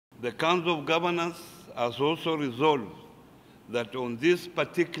The Council of Governors has also resolved that on this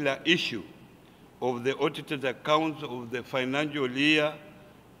particular issue of the audited accounts of the financial year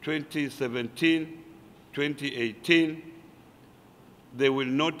 2017-2018, they will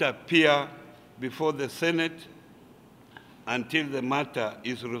not appear before the Senate until the matter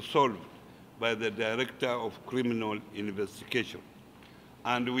is resolved by the Director of Criminal Investigation.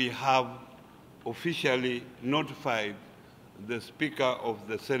 And we have officially notified the Speaker of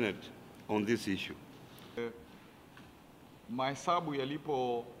the Senate on this issue. Mahesabu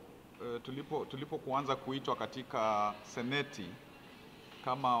tulipokuanza kuitwa katika Seneti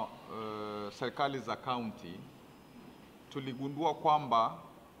kama serikali za kaunti, tuligundua kwamba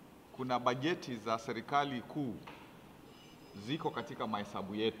kuna bajeti za serikali kuu ziko katika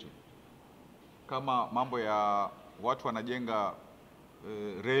mahesabu yetu, kama mambo ya watu wanajenga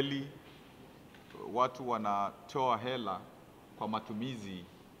reli, watu wanatoa hela kwa matumizi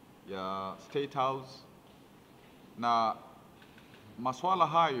ya State House, na masuala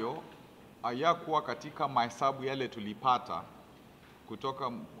hayo hayakuwa katika mahesabu yale tulipata kutoka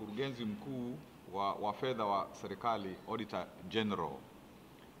mkurugenzi mkuu wa fedha wa serikali, Auditor General.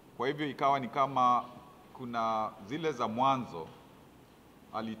 Kwa hivyo ikawa ni kama kuna zile za mwanzo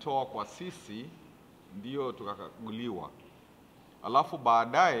alitoa kwa sisi ndio tukakaguliwa, alafu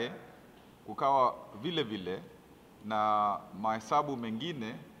baadaye kukawa vile vile na mahesabu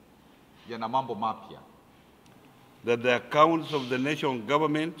mengine yana mambo mapya. That the accounts of the national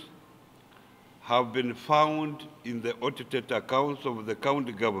government have been found in the audited accounts of the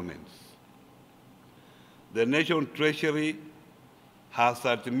county governments. The National Treasury has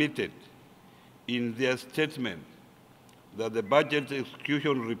admitted in their statement that the budget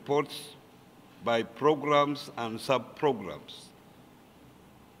execution reports by programs and sub-programs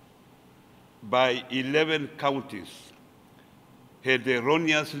by 11 counties had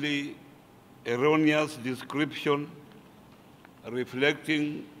erroneous description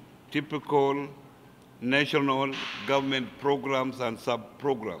reflecting typical national government programs and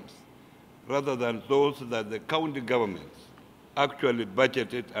sub-programs rather than those that the county governments actually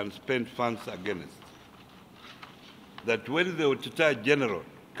budgeted and spent funds against. That when the Auditor General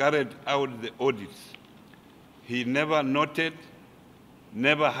carried out the audits, he never noted,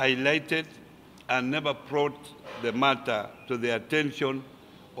 never highlighted, and never brought the matter to the attention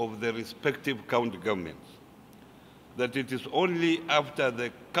of the respective county governments. That it is only after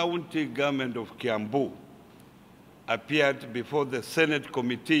the county government of Kiambu appeared before the Senate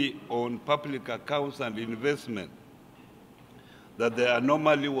Committee on Public Accounts and Investment that the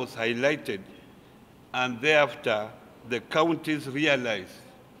anomaly was highlighted, and thereafter the counties realized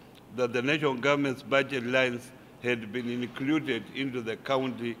that the national government's budget lines had been included into the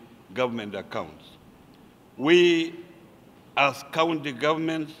county government accounts. We, as county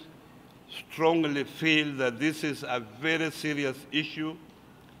governments, strongly feel that this is a very serious issue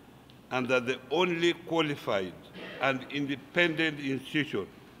and that the only qualified and independent institution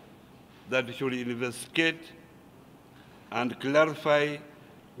that should investigate and clarify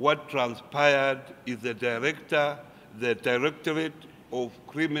what transpired is the Directorate of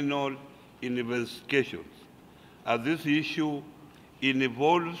Criminal Investigations, as this issue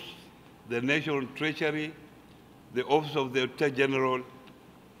involves the National Treasury, the Office of the Auditor General,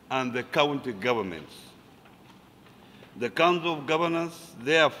 and the county governments. The Council of Governors,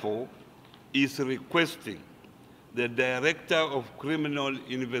 therefore, is requesting the Director of Criminal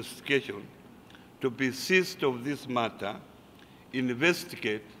Investigation to desist of this matter,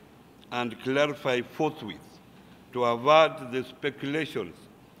 investigate, and clarify forthwith to avert the speculations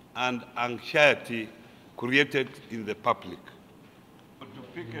and anxiety created in the public.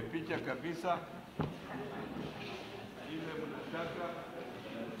 Tupige picha kabisa ile mnataka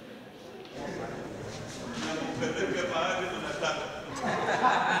na mpeleke mahali mnataka,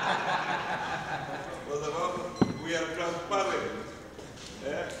 kwa sababu we are transparent.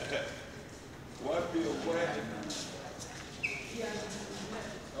 Wapi ukweli?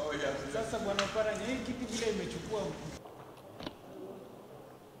 Oh yeah. Sasa bwana Oparanya, hii kitu vile imechukua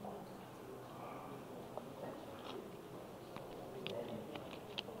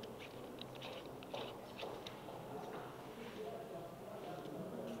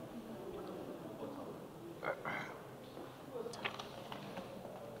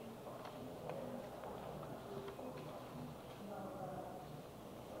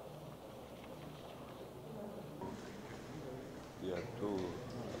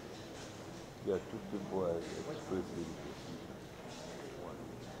There are two people expressing